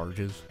your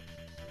charges?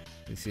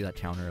 You see that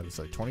counter? It was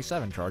like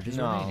 27 charges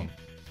remaining.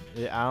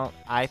 I don't.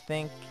 I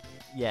think.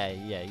 Yeah.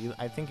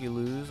 I think you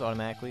lose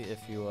automatically if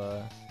you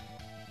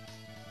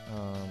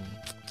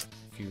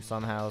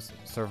somehow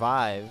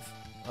survive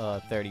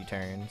 30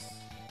 turns,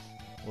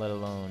 let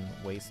alone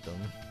waste them.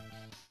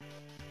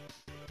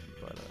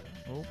 But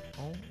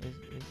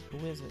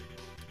who is it?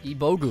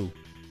 Ibogu.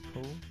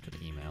 Who? To the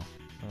email.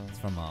 It's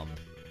from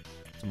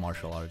it's a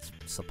martial arts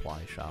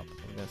supply shop.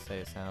 I was gonna say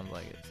it sounds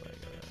like it's like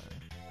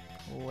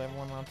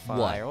everyone on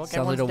fire. What? Look,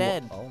 Sounds like everyone's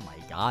dead. Oh my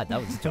god, that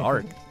was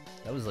dark.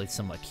 That was like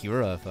some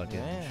Akira fucking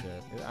Yeah,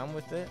 shit. I'm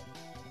with it.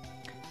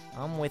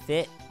 I'm with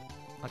it.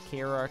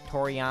 Akira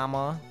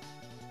Toriyama,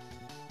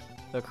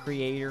 the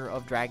creator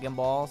of Dragon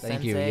Ball.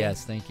 Thank you. Sensei.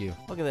 Yes, thank you.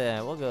 Look at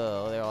that. Look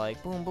at they're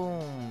like boom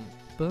boom.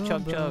 Boom,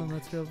 Chug, boom, chug.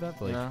 Let's go back.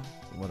 You Like, know?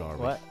 what are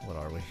we? What? What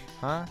are we?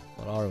 Huh?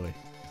 What are we?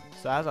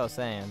 So as I was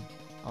saying,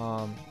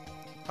 oh,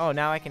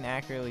 now I can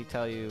accurately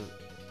tell you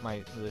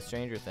the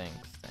Stranger Things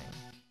thing,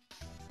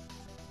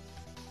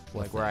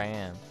 What like where I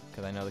am,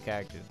 because I know the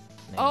character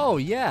name. Oh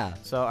yeah.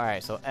 So all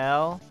right, so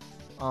L,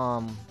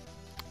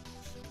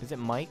 is it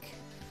Mike?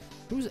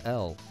 Who's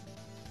L?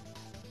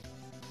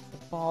 The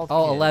bald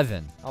Oh, kid.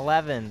 11.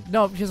 11.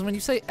 No, because when you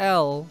say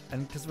L,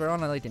 and because we're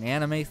on like an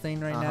anime thing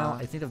right now, Uh-huh.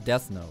 I think of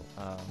Death Note.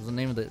 Oh. Is the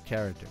name of the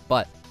character.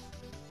 But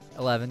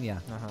 11, yeah.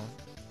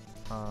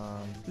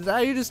 Is that how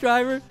you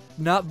describe her?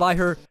 Not by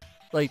her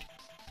like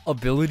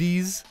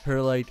abilities,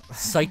 her like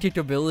psychic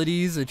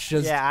abilities. It's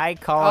just Yeah, I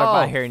call her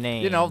by her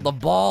name. You know, the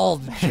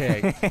bald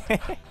chick.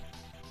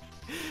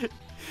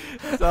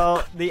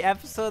 So the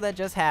episode that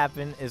just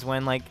happened is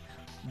when like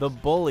the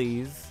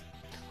bullies,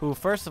 who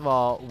first of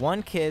all,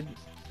 one kid,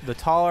 the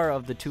taller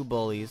of the two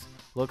bullies,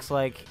 looks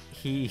like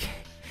he's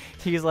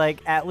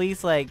like at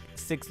least like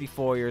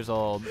 64 years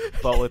old,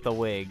 but with a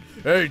wig.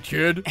 Hey,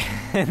 kid.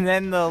 And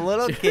then the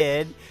little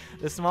kid,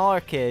 the smaller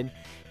kid,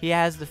 he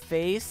has the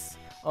face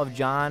of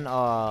John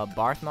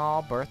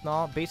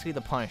Berthnall, basically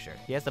the Punisher.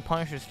 He has the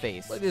Punisher's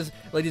face. Like this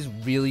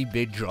really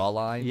big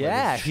jawline.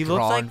 Yeah, like he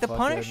looks like the fucking-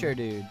 Punisher,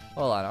 dude.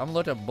 Hold on, I'm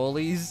looking at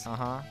bullies.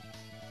 Uh-huh.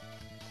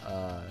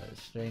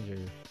 Stranger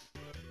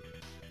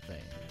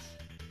Things.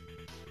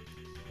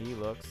 He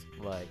looks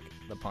like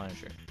the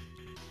Punisher.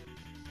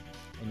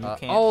 And you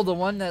can't. Oh, the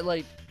one that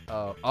like.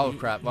 Oh He-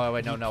 crap!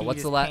 Wait, no. he What's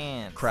peed the his last?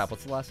 pants. Crap!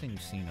 What's the last thing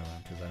you've seen of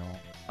him? Because I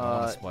don't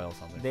want to spoil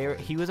something. for you.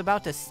 He was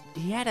about to.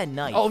 He had a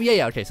knife. Oh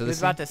yeah. Okay, so he was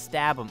this. about to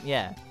stab him.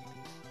 Yeah.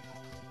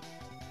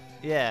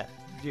 Yeah,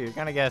 dude, you're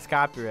gonna get us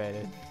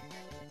copyrighted.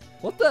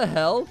 What the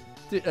hell?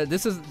 Dude,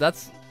 that's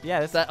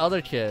that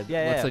other kid.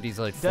 Yeah, looks yeah. like he's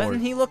like 40.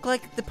 Doesn't he look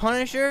like the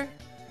Punisher?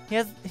 He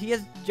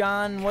has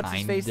John what's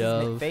his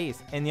face's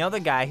face, and the other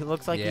guy he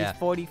looks like he's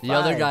 45. The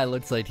other guy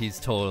looks like he's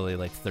totally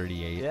like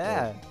 38.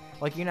 Yeah,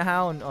 like you know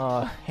how in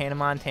Hannah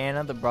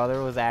Montana the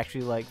brother was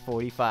actually like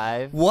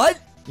 45. What?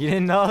 You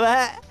didn't know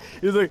that?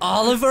 He was like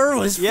Oliver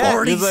was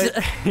 40.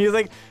 He was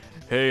like,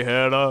 hey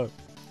Hannah,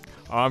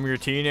 I'm your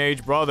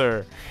teenage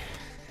brother.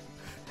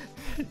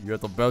 You're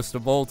the best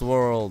of both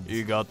worlds.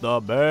 You got the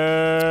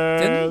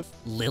best. Didn't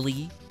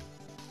Lily?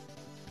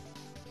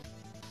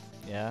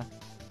 Yeah.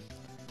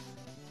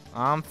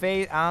 I'm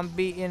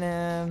beating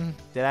him.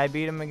 Did I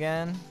beat him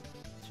again?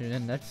 Tune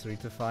in next week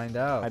to find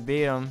out. I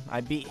beat him. I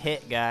beat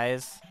Hit,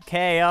 guys.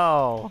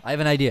 KO. I have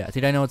an idea. I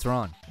think I know what's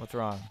wrong. What's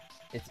wrong?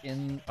 It's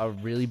in a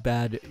really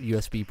bad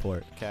USB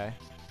port. Okay.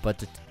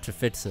 But to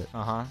fix it,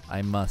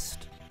 I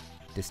must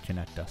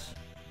disconnect us.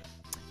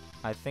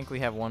 I think we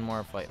have one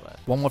more fight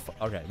left. One more.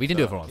 Okay, we can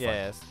do it for one fight.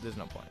 Yes, there's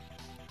no point.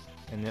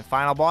 And the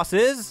final boss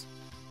is.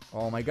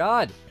 Oh my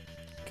God.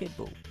 Kid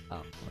Buu.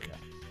 Oh, okay.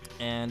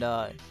 And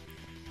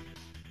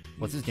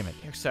what's his gimmick?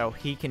 So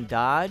he can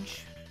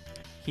dodge.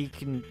 He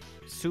can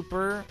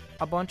super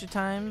a bunch of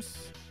times.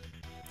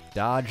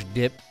 Dodge,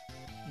 dip,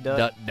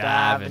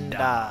 dive, and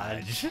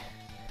dodge.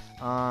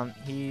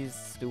 He's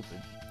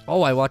stupid.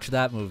 Oh, I watched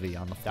that movie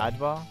on the phone.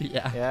 Dodgeball?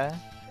 Yeah. Yeah?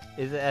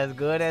 Is it as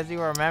good as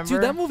you remember?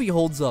 Dude, that movie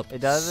holds up. It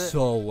does it?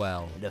 So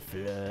well. The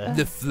Fleur.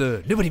 The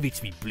Fleur. Nobody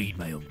makes me bleed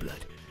my own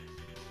blood.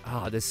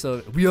 Ah, they're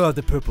so. We are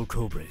the Purple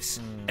Cobras,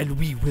 and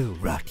we will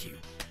rock you.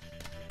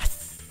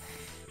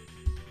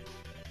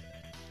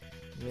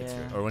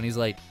 Yeah. Or when he's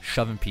like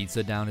shoving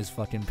pizza down his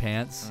fucking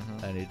pants,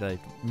 and he like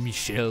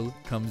Michelle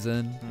comes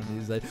in, and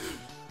he's like,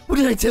 "What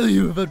did I tell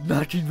you about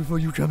knocking before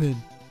you come in?"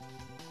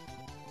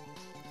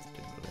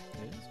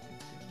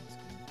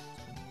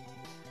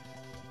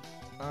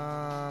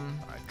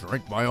 I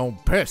drink my own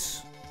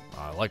piss.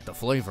 I like the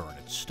flavor, and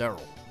it's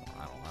sterile.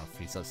 I don't know if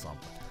he says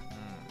something.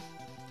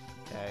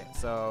 Okay,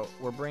 so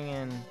we're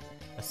bringing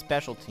a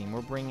special team.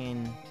 We're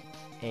bringing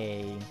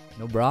a.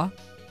 No bra?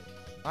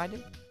 Oh, I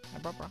did. I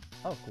brought bra.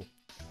 Oh, cool.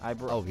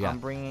 Oh yeah. I'm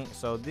bringing.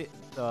 So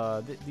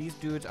these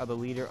dudes are the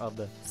leader of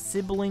the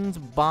siblings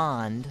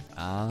bond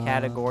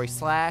category /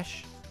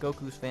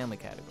 Goku's family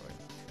category.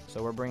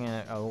 So we're bringing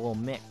a little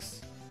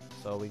mix.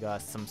 So we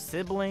got some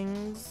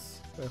siblings.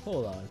 Wait,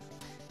 hold on.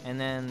 And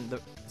then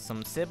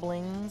some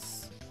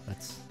siblings.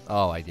 That's.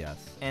 Oh, I guess.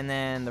 And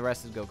then the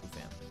rest is Goku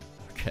family.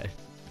 Okay.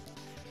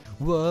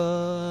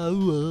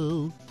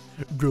 Whoa,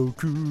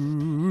 Goku.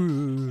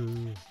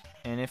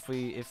 And if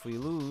we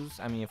lose,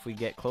 I mean, if we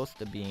get close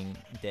to being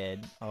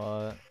dead,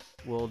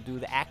 we'll do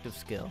the active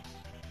skill,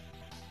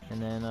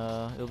 and then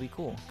it'll be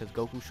cool because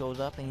Goku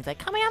shows up and he's like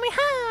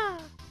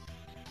Kamehameha.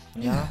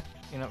 Yeah.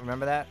 You know,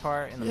 remember that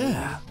part in the movie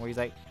where he's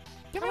like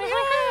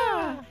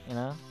Kamehameha. You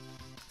know.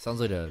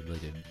 Sounds like a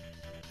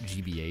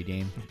GBA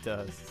game. It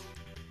does.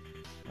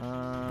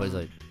 But he's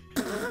like.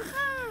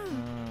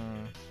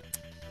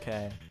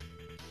 Okay.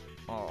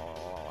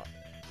 Oh.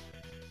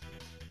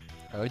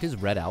 I like his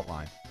red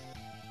outline.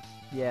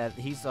 Yeah,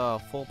 he's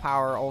full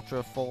power,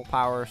 ultra full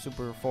power,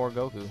 super 4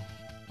 Goku.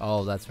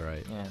 Oh, that's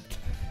right. Yeah.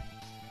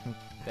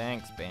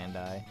 Thanks,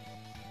 Bandai.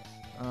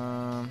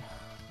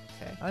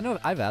 Okay. I know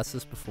I've asked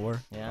this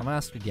before. Yeah. I'm gonna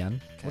ask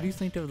again. Okay. What do you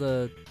think of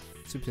the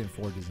Super Saiyan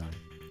 4 design?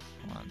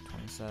 Hold on,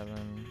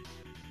 27.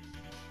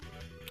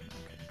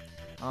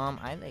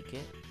 Okay. I like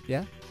it.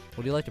 Yeah.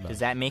 What do you like about it? Does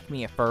that make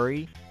me a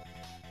furry?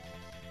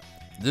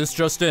 This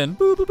just in.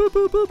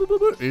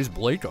 Is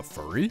Blake a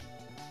furry?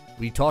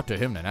 We talked to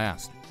him and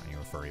asked. Are you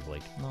a furry,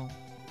 Blake? No.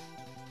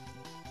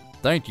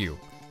 Thank you.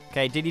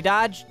 Okay, did he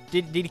dodge?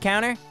 Did he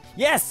counter?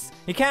 Yes!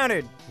 He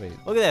countered! Wait.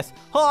 Look at this.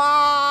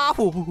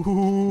 Whoa!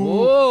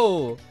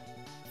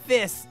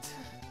 Fist!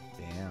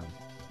 Damn.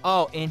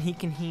 Oh, and he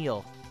can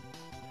heal.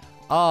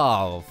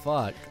 Oh,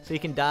 fuck. So he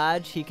can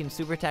dodge, he can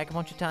super attack a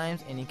bunch of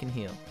times, and he can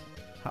heal.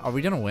 Are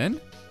we gonna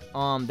win?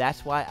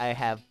 That's why I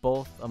have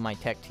both of my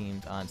tech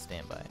teams on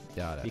standby.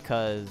 Got it.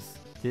 Because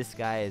this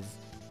guy is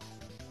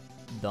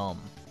dumb.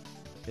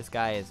 This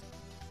guy is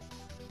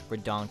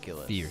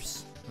redonkulous.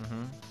 Fierce.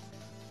 Mm-hmm.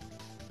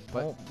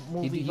 But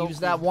he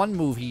used that one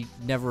move he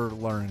never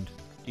learned.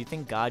 Do you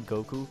think God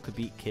Goku could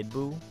beat Kid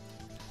Buu?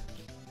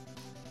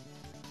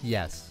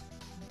 Yes.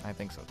 I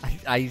think so.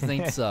 I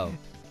think so.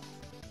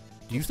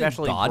 Do you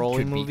Especially think God Broly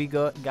could movie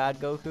beat... God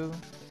Goku?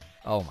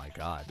 Oh my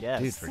God.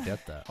 Yes. Dude,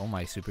 forget that. Oh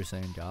my Super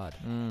Saiyan God.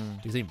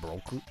 Do you think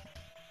Broly?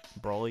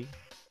 Broly?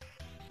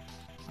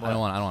 I don't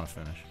want to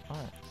finish.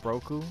 What?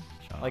 Broku?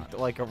 Shut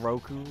Like a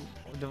Roku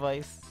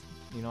device?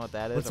 You know what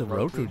that is? What's a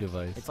Roku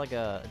device? It's like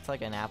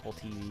an Apple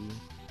TV,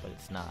 but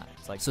it's not.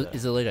 It's like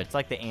is it like it's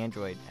like the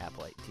Android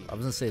Apple TV. I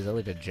was gonna say, is that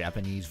like a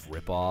Japanese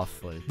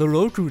ripoff? Like the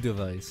Roku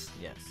device.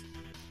 Yes.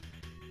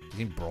 You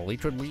think Broly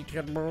could beat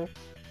Kid Buu?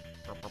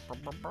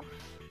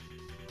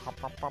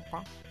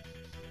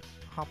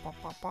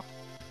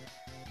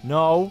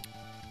 No.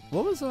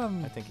 What was I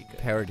think he could.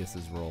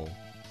 Paradis's role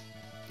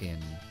in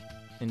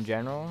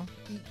general?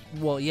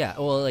 Well, yeah.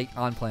 Well, like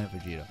on Planet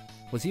Vegeta,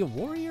 was he a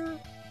warrior?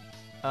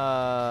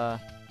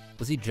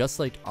 Was he just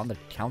like on the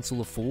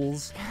Council of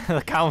Fools?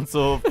 The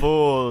Council of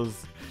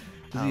Fools.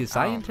 Was he a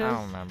scientist? I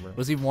don't remember.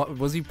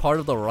 Was he part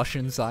of the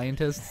Russian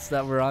scientists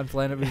that were on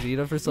Planet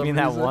Vegeta for some reason? You mean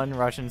that one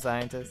Russian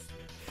scientist?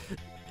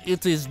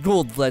 It is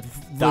good that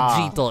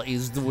Vegeta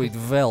is doing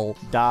well.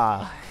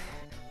 Da.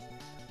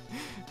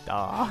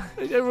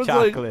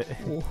 Chocolate.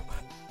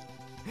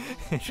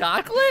 Like,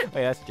 chocolate?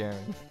 Wait, that's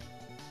German.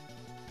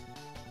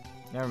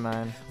 Never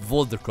mind.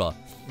 Vodka.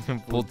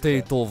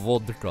 Potato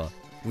vodka.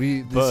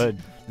 Bud.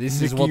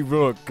 This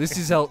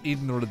is how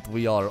ignorant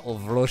we are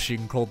of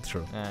Russian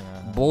culture.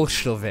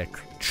 Bolshevik,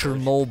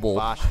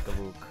 Chernobyl,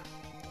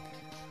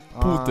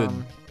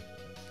 Putin.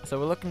 So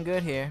we're looking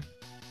good here.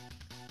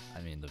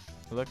 I mean,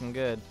 we're looking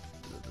good.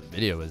 The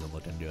video isn't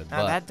looking good.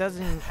 But that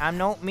doesn't. I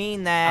don't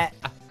mean that.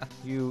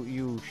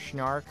 you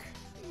snark.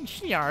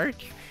 Snark.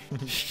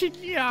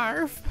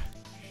 Snarf.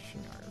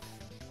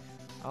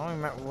 I don't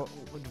remember.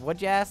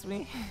 What'd you ask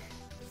me?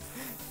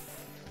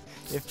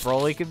 If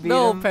Broly could beat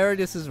no, him?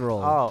 Paradis'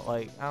 role. Oh,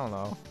 like, I don't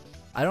know.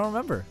 I don't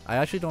remember. I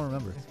actually don't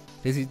remember.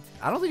 I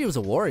don't think he was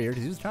a warrior,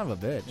 because he was kind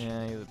of a bitch.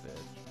 Yeah, he was a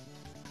bitch.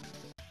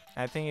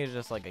 I think he was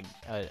just like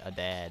a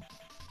dad.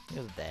 He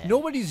was a dad.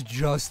 Nobody's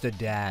just a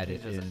dad,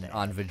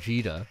 on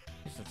Vegeta.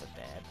 He's just a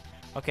dad.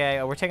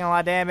 Okay, we're taking a lot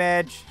of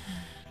damage.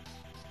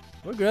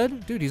 We're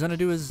good. Dude, he's gonna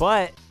do his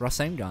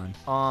Rasengan.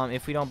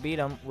 If we don't beat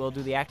him, we'll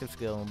do the active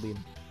skill and we'll beat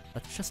him.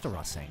 That's just a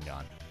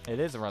Rasengan. It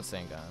is a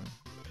Rasengan.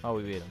 Oh,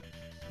 we beat him.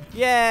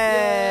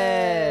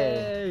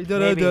 Yay!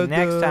 Maybe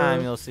next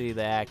time you'll see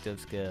the active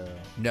skill.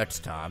 Next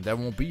time. There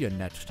won't be a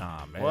next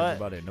time. What?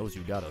 Everybody knows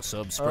you gotta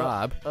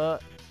subscribe to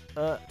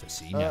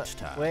see next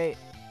time. Wait,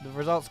 the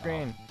result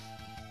screen.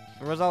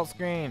 The result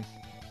screen.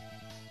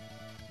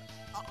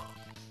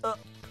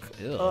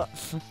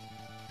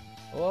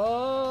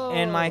 Whoa!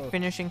 And my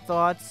finishing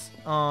thoughts.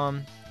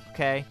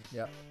 Okay.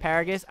 Yep.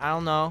 Paragus, I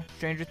don't know.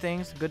 Stranger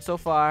Things, good so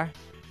far.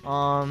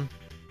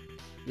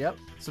 Yep.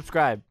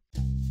 Subscribe.